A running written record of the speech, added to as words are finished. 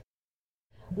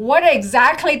What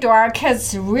exactly do our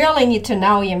kids really need to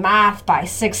know in math by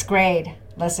 6th grade?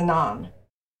 Listen on.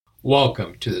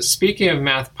 Welcome to the Speaking of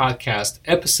Math podcast,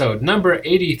 episode number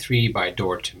 83 by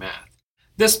Door to Math.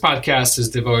 This podcast is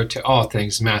devoted to all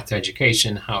things math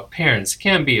education, how parents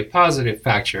can be a positive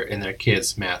factor in their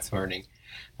kids' math learning.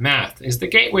 Math is the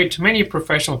gateway to many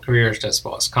professional careers as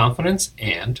well as confidence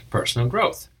and personal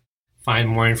growth. Find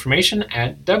more information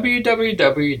at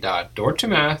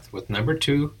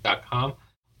www.doortomath.com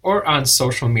or on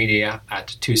social media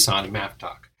at Tucson Math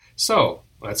Talk. So,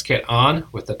 let's get on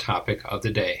with the topic of the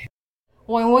day.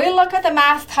 When we look at the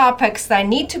math topics that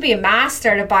need to be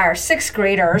mastered by our 6th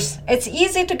graders, it's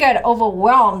easy to get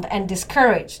overwhelmed and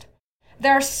discouraged.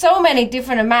 There are so many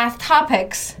different math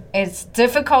topics, it's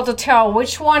difficult to tell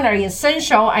which one are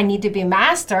essential and need to be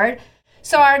mastered,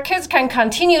 so our kids can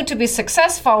continue to be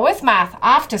successful with math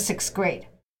after 6th grade.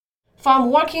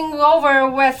 From working over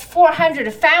with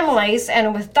 400 families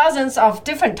and with dozens of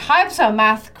different types of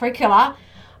math curricula,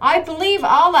 I believe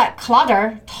all that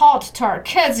clutter taught to our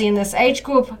kids in this age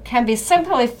group can be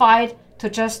simplified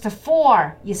to just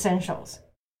 4 essentials.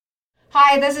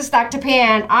 Hi, this is Dr.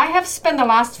 Pan. I have spent the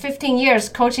last 15 years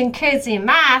coaching kids in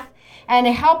math and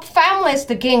help families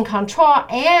to gain control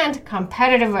and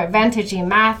competitive advantage in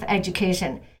math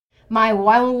education. My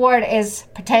one word is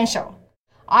potential.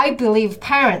 I believe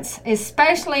parents,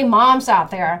 especially moms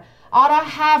out there, ought to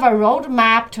have a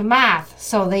roadmap to math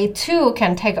so they too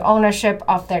can take ownership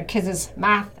of their kids'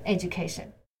 math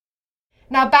education.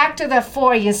 Now back to the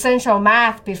 4 essential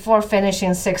math before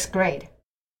finishing 6th grade.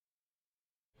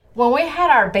 When we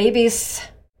had our babies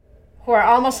who are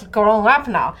almost grown up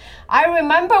now, I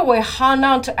remember we hung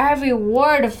on to every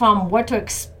word from What to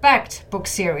Expect book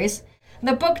series.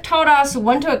 The book told us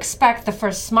when to expect the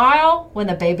first smile, when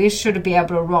the baby should be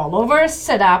able to roll over,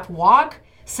 sit up, walk,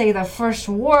 say the first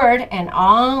word, and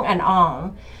on and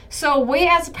on. So we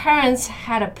as parents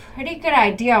had a pretty good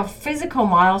idea of physical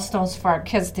milestones for our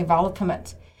kids'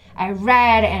 development. I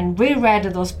read and reread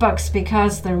those books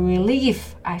because the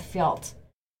relief I felt.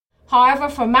 However,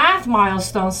 for math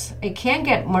milestones, it can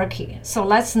get murky. So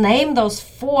let's name those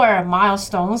 4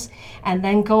 milestones and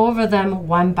then go over them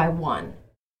one by one.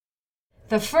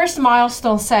 The first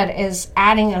milestone set is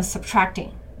adding and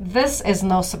subtracting. This is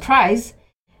no surprise.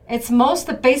 It's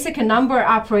most basic number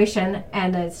operation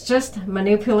and it's just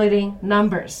manipulating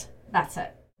numbers. That's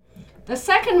it. The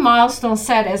second milestone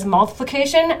set is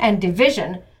multiplication and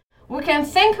division. We can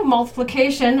think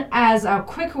multiplication as a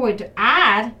quick way to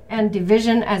add and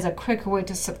division as a quick way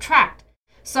to subtract.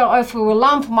 So if we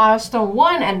lump milestone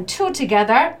 1 and 2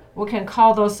 together, we can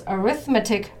call those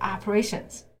arithmetic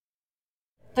operations.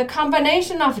 The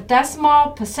combination of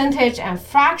decimal, percentage, and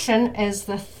fraction is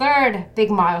the third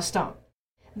big milestone.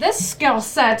 This skill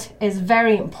set is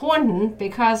very important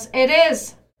because it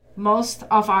is most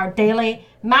of our daily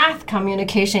math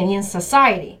communication in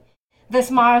society.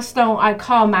 This milestone I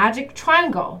call magic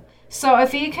triangle. So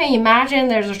if you can imagine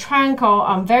there's a triangle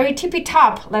on very tippy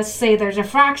top, let's say there's a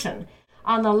fraction.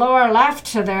 On the lower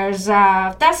left, there's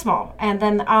a decimal. And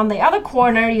then on the other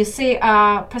corner, you see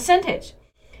a percentage.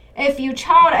 If your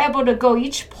child able to go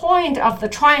each point of the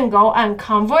triangle and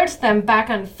convert them back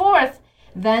and forth,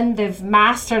 then they've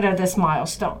mastered this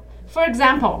milestone. For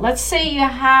example, let's say you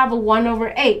have 1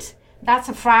 over 8. That's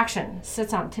a fraction,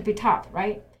 sits on tippy top,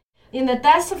 right? In the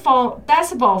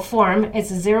decimal form,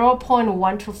 it's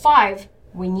 0.125.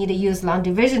 We need to use long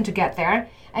division to get there.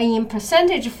 And in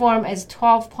percentage form, it's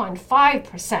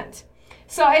 12.5%.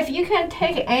 So if you can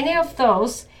take any of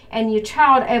those and your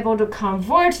child able to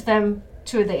convert them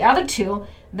to the other 2,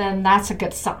 then that's a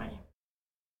good sign.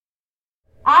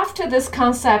 After this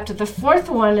concept, the 4th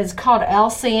one is called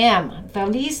LCM, the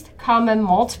least common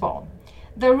multiple.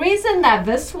 The reason that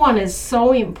this one is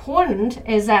so important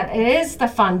is that it is the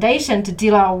foundation to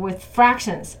deal with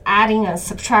fractions, adding and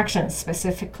subtraction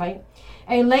specifically.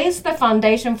 It lays the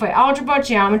foundation for algebra,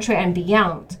 geometry, and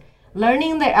beyond.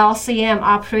 Learning the LCM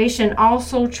operation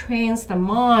also trains the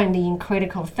mind in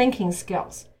critical thinking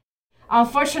skills.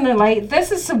 Unfortunately,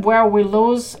 this is where we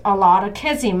lose a lot of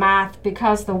kids in math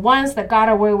because the ones that got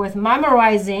away with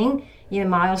memorizing in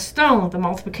milestone, the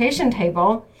multiplication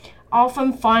table,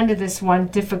 often find this one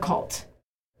difficult.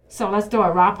 So let's do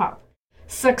a wrap up.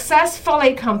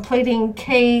 Successfully completing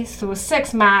K through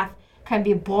 6 math can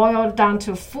be boiled down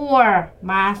to 4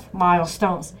 math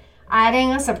milestones: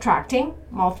 adding and subtracting,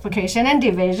 multiplication and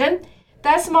division,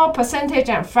 decimal, percentage,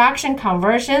 and fraction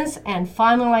conversions, and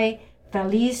finally, the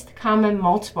least common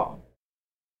multiple.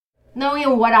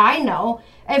 Knowing what I know,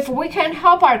 if we can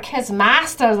help our kids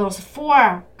master those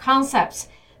 4 concepts,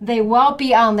 they will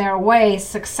be on their way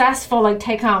successfully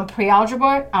take on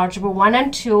pre-algebra, algebra 1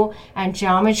 and 2, and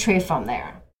geometry from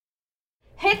there.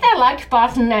 Hit that like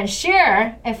button and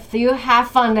share if you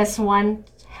have found this one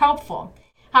helpful.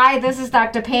 Hi, this is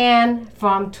Dr. Pan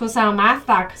from Tucson Math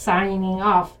Doc signing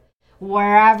off.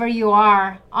 Wherever you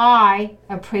are, I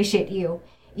appreciate you.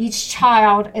 Each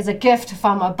child is a gift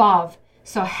from above,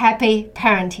 so happy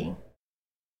parenting.